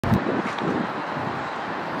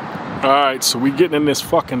Alright, so we getting in this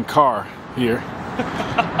fucking car here.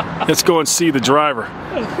 Let's go and see the driver.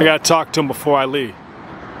 I gotta talk to him before I leave.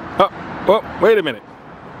 Oh, wait a minute.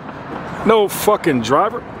 No fucking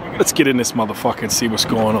driver? Let's get in this motherfucker and see what's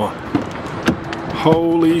going on.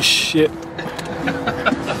 Holy shit.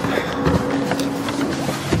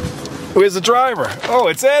 Where's the driver? Oh,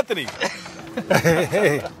 it's Anthony.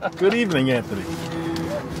 Hey, good evening, Anthony.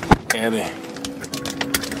 Anthony.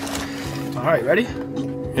 All right, ready?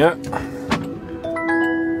 Yeah.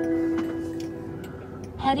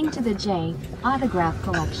 Heading to the J autograph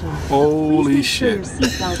collection. Holy shit. Please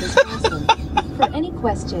make sure your seatbelt is fastened. For any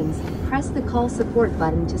questions, press the call support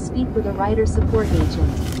button to speak with a rider support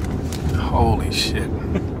agent. Holy shit.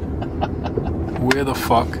 Where the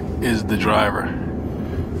fuck is the driver?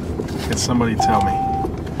 Can somebody tell me?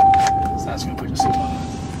 So that's gonna put your seatbelt